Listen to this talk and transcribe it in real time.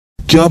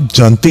क्या आप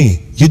जानते हैं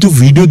ये जो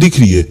वीडियो दिख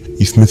रही है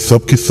इसमें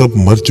सब के सब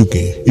मर चुके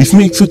हैं।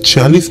 इसमें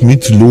 140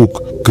 मृत लोग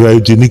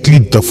क्रायोजेनिकली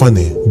दफन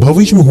है।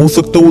 भविष्य में हो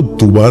सकता है वो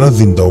दोबारा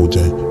जिंदा हो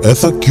जाए।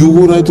 ऐसा क्यों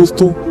हो रहा है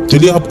दोस्तों,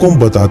 चलिए आपको हम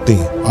बताते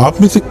हैं।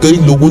 आप में से कई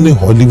लोगों ने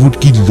हॉलीवुड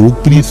की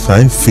लोकप्रिय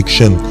साइंस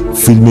फिक्शन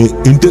फिल्में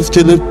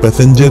Interstellar,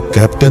 passenger,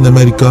 captain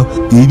America,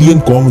 alien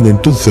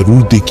covenant तो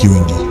जरूर देखी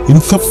होंगी। इन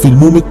सब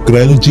फिल्मों में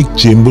क्रायोजेनिक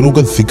चेम्बरों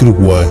का जिक्र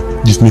हुआ है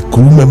जिसमें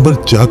क्रू मेंबर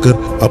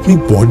जाकर अपनी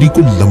बॉडी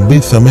को लंबे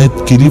समय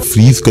के लिए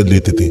फ्रीज कर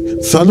लेते थे।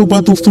 सालों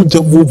बाद दोस्तों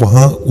जब वो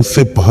वहाँ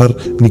उससे बाहर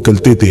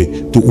निकलते थे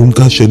तो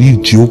उनका शरीर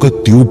ज्यों का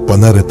त्यों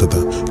बना रहता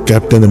था।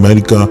 कैप्टन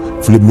अमेरिका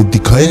फिल्म में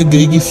दिखाया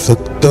गया कि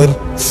 70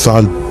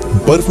 साल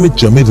बर्फ में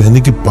जमे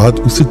रहने के बाद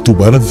उसे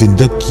दोबारा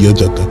जिंदा किया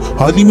जाता है।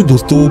 हाल ही में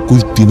दोस्तों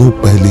कुछ दिनों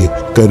पहले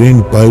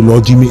करेंट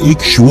बायोलॉजी में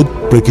एक शोध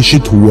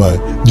प्रकाशित हुआ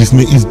है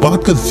जिसमें इस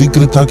बात का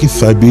जिक्र था कि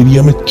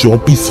साइबेरिया में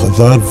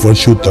 24,000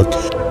 वर्षों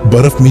तक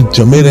बर्फ में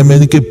जमे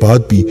रहने के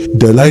बाद भी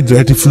डेलाइट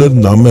रेटिफुलर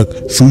नामक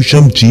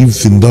सूक्ष्म जीव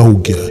जिंदा हो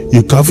गया।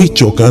 ये काफी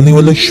चौंकाने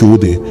वाला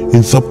शोध है।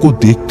 इन सबको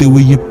देखते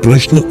हुए ये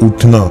प्रश्न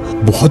उठना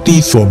बहुत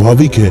ही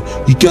स्वाभाविक है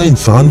कि क्या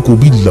इंसान को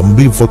भी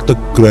लंबे वक्त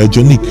तक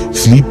क्रायोजेनिक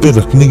स्लीप पे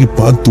रखने के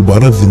बाद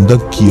दोबारा जिंदा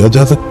किया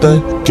जा सकता है?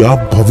 क्या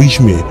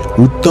भविष्य में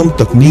उत्तम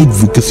तकनीक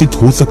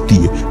विकसित हो सकती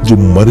है जो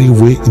मरे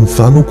हुए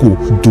इंसानों को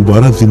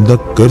दोबारा जिंदा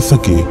कर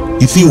सके?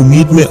 इसी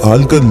उम्मीद में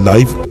आलकर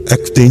लाइफ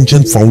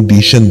एक्सटेंशन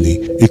फाउंडेशन ने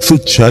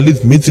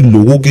 140 मृत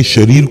लोगों के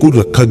शरीर को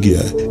रखा गया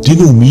है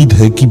जिन्हें उम्मीद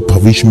है कि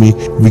भविष्य में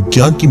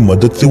विज्ञान की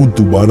मदद से वो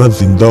दोबारा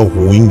जिंदा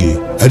होंगे।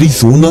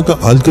 एरिज़ोना का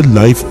आलकर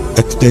life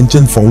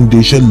extension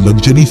foundation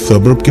luxury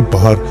suburb के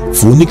बाहर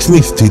फोनिक्स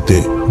में स्थित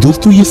है।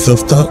 दोस्तों ये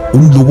संस्था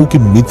उन लोगों के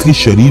मृत के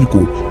शरीर को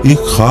एक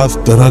खास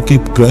तरह के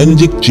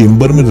क्रायोजेनिक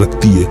चेम्बर में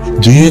रखती है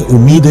जिन्हें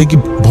उम्मीद है कि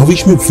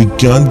भविष्य में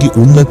विज्ञान की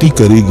उन्नति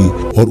करेगी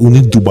और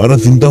उन्हें दोबारा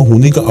जिंदा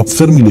होने का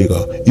अवसर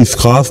मिलेगा। इस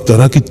खास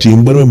तरह के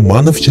चेम्बर में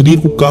मानव शरीर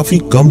को काफी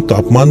कम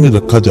तापमान में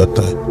रखा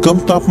जाता है। कम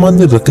तापमान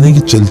में रखने के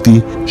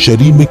चलते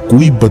शरीर में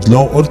कोई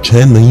बदलाव और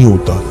क्षय नहीं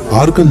होता।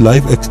 आलकर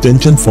लाइफ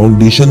एक्सटेंशन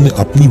फाउंडेशन ने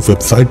अपनी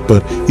वेबसाइट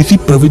पर इसी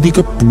प्रविधि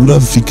का पूरा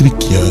जिक्र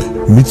किया है।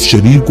 मृत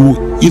शरीर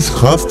को इस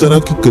खास तरह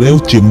के क्रायो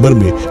चेम्बर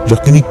में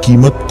रखने की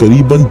कीमत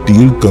करीबन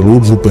 1.5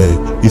 करोड़ रुपए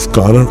है। इस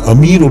कारण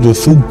अमीर और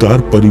रसूखदार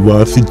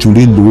परिवार से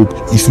जुड़े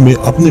लोग इसमें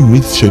अपने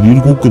मृत शरीर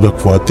को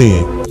रखवाते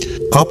हैं।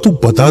 आप तो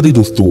बता दें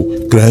दोस्तों,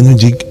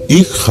 क्रायोजेनिक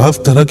एक खास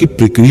तरह की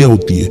प्रक्रिया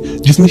होती है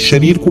जिसमें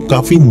शरीर को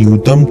काफी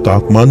न्यूनतम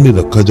तापमान में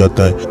रखा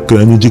जाता है।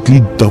 क्रायोजेनिकली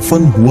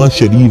दफन हुआ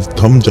शरीर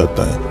थम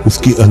जाता है,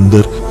 उसके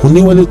अंदर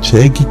होने वाले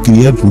क्षय की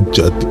क्रिया रुक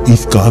जाती है।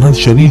 इस कारण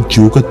शरीर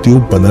ज्यों का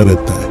त्यों बना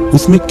रहता है,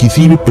 उसमें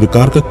किसी भी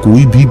प्रकार का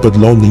कोई भी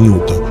बदलाव नहीं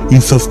होता।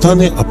 इस संस्था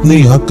ने अपने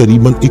यहाँ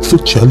करीबन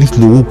 140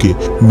 लोगों के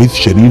मृत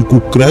शरीर को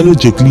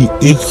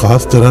क्रायोजेनिकली एक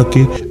खास तरह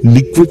के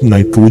लिक्विड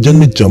नाइट्रोजन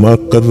में जमा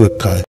कर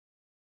रखा है।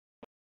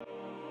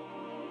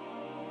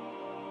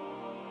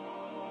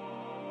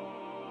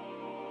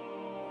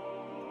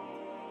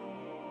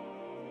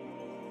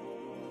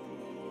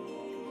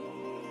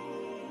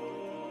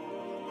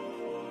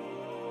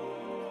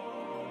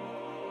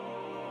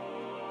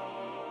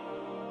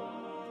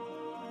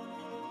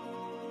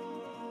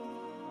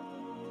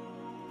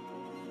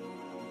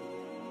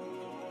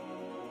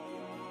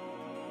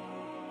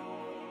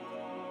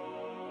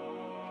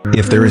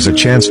 If there is a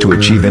chance to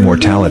achieve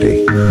immortality,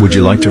 would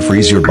you like to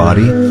freeze your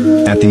body?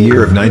 At the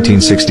year of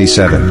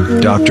 1967,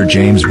 Dr.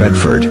 James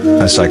Bedford,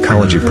 a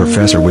psychology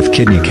professor with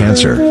kidney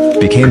cancer,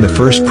 became the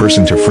first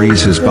person to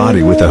freeze his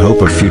body with the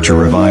hope of future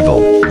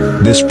revival.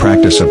 This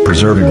practice of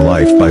preserving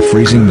life by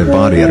freezing the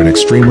body at an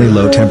extremely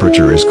low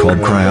temperature is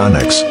called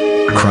cryonics.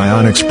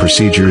 Cryonics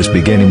procedures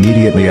begin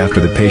immediately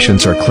after the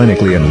patients are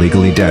clinically and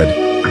legally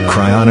dead.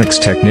 Cryonics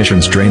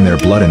technicians drain their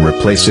blood and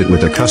replace it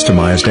with a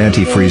customized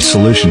antifreeze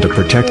solution to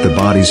protect the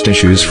body's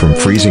tissues from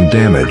freezing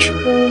damage.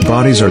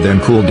 Bodies are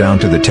then cooled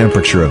down to the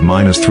temperature of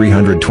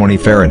 -320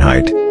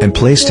 Fahrenheit, and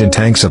placed in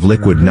tanks of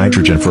liquid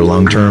nitrogen for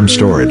long-term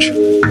storage.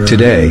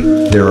 Today,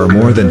 there are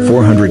more than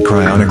 400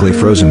 cryonically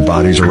frozen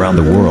bodies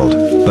around the world,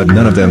 but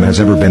none of them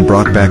has ever been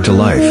brought back to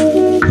life.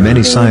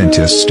 Many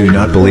scientists do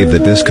not believe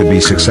that this could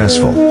be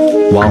successful.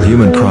 While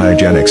human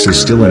cryogenics is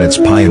still in its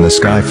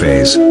pie-in-the-sky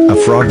phase, a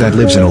frog that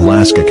lives in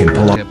Alaska can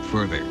pull off. Step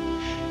further.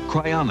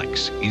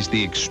 Cryonics is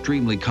the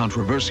extremely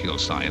controversial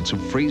science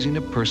of freezing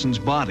a person's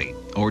body,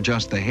 or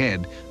just the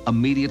head,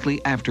 immediately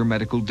after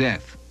medical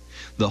death.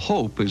 The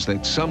hope is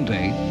that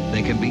someday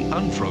they can be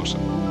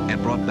unfrozen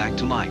and brought back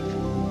to life.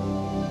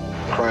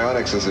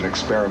 Cryonics is an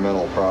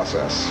experimental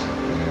process,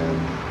 and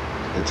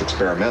it's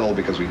experimental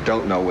because we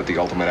don't know what the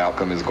ultimate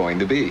outcome is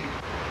going to be.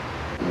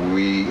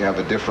 We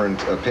have a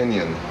different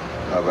opinion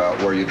about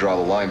where you draw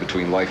the line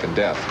between life and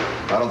death.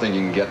 I don't think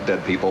you can get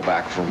dead people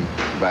back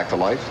to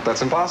life.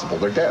 That's impossible.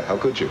 They're dead. How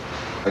could you?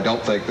 I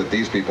don't think that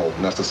these people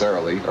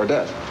necessarily are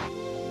dead.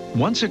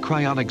 Once a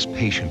cryonics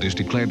patient is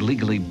declared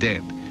legally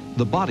dead,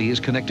 the body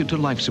is connected to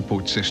life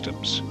support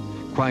systems.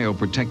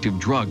 Cryoprotective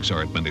drugs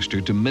are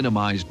administered to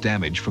minimize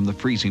damage from the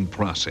freezing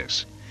process.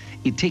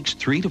 It takes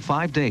 3 to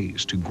 5 days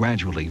to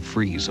gradually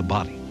freeze a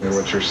body. And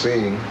what you're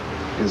seeing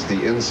is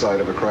the inside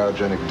of a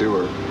cryogenic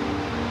doer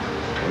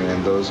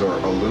and those are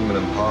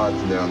aluminum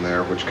pods down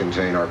there which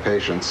contain our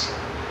patients.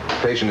 The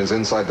patient is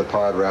inside the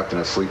pod wrapped in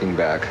a sleeping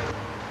bag.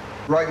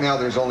 Right now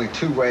there's only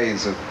two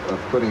ways of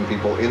putting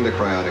people into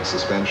cryonic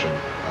suspension.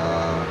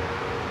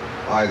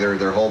 Either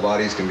their whole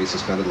bodies can be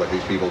suspended like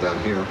these people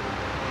down here.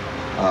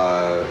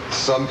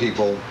 Some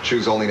people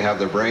choose only to have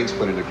their brains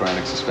put into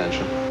cryonic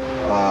suspension.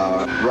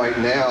 Right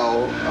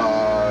now,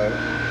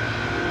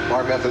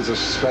 our methods of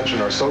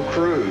suspension are so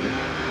crude,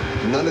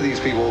 none of these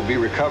people will be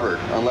recovered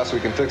unless we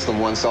can fix them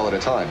one cell at a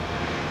time.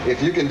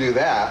 If you can do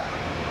that,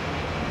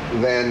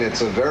 then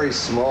it's a very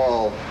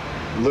small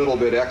little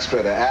bit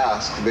extra to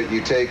ask that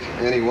you take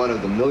any one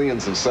of the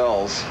millions of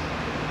cells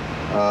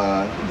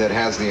that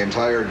has the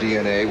entire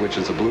DNA, which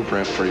is a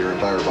blueprint for your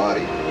entire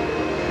body,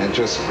 and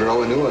just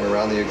grow a new one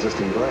around the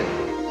existing brain.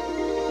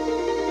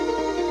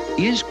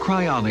 Is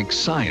cryonics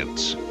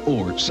science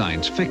or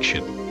science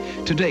fiction?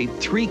 To date,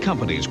 3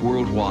 companies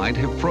worldwide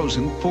have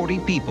frozen 40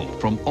 people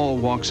from all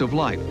walks of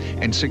life,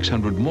 and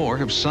 600 more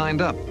have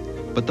signed up.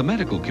 But the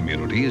medical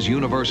community is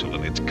universal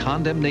in its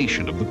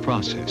condemnation of the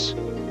process.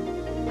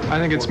 I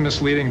think it's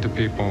misleading to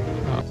people.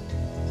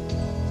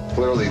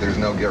 Clearly, there's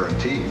no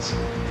guarantees.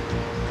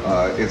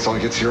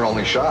 It's your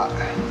only shot.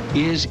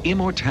 Is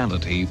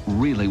immortality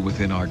really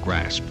within our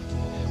grasp?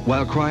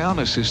 While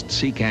cryonicists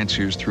seek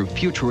answers through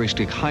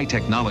futuristic high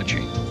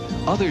technology,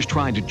 others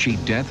trying to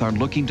cheat death are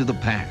looking to the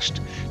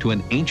past, to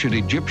an ancient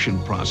Egyptian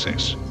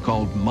process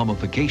called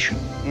mummification.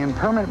 In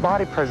permanent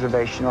body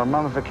preservation or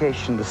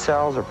mummification, the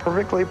cells are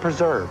perfectly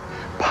preserved.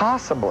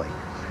 Possibly,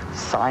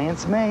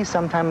 science may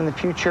sometime in the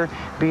future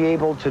be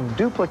able to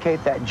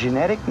duplicate that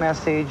genetic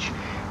message,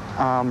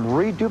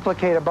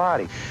 reduplicate a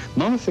body.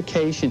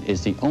 Mummification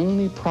is the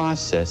only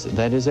process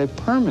that is a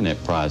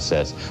permanent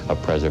process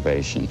of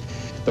preservation.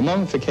 The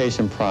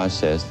mummification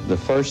process, the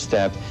first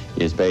step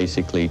is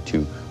basically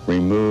to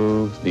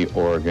remove the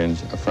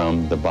organs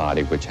from the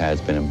body which has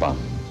been embalmed.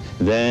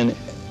 Then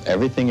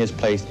everything is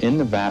placed in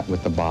the vat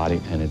with the body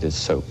and it is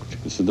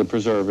soaked. This is the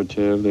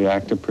preservative, the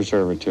active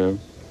preservative.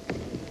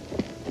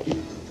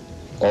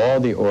 All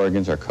the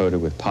organs are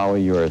coated with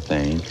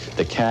polyurethane.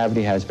 The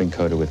cavity has been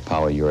coated with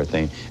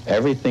polyurethane.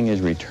 Everything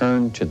is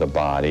returned to the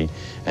body,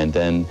 and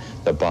then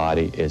the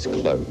body is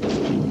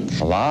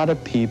closed. A lot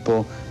of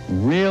people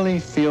really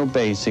feel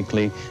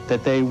basically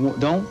that they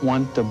don't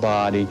want the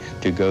body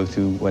to go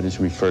through what is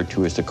referred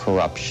to as the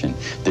corruption,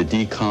 the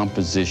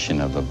decomposition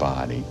of the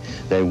body.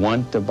 They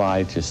want the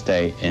body to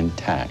stay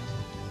intact.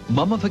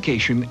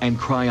 Mummification and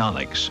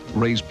cryonics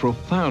raise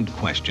profound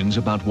questions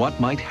about what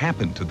might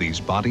happen to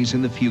these bodies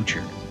in the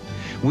future.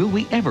 Will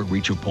we ever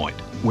reach a point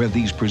where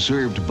these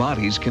preserved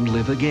bodies can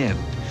live again?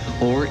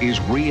 Or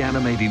is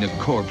reanimating a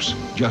corpse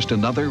just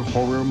another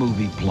horror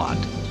movie plot?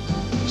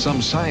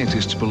 Some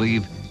scientists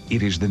believe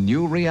it is the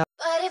new reality.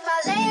 But if I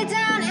lay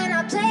down and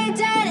I play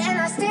dead and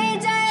I stay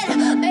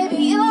dead, maybe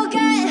you'll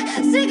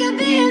get sick of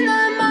being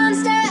the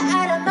monster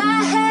out of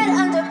my head,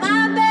 under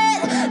my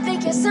bed.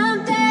 Think you're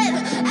something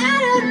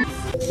out of.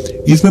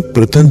 इसमें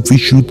प्रथम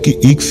विश्व युद्ध के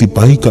एक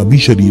सिपाही का भी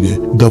शरीर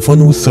है।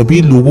 दफन हुए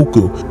सभी लोगों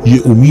को ये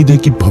उम्मीद है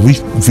कि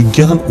भविष्य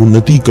विज्ञान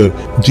उन्नति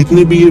कर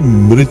जितने भी ये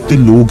मृत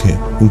लोग हैं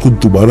उनको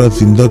दोबारा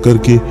जिंदा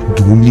करके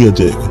ढूंढ लिया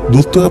जाएगा।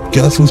 दोस्तों, आप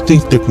क्या सोचते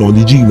हैं इस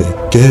टेक्नोलॉजी में?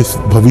 क्या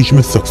भविष्य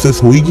में सक्सेस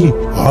होगी?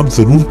 आप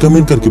जरूर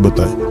कमेंट करके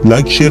बताएं।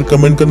 लाइक शेयर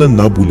कमेंट करना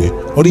ना भूलें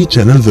और ये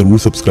चैनल जरूर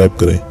सब्सक्राइब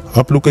करें।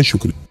 आप लोग का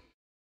शुक्रिया।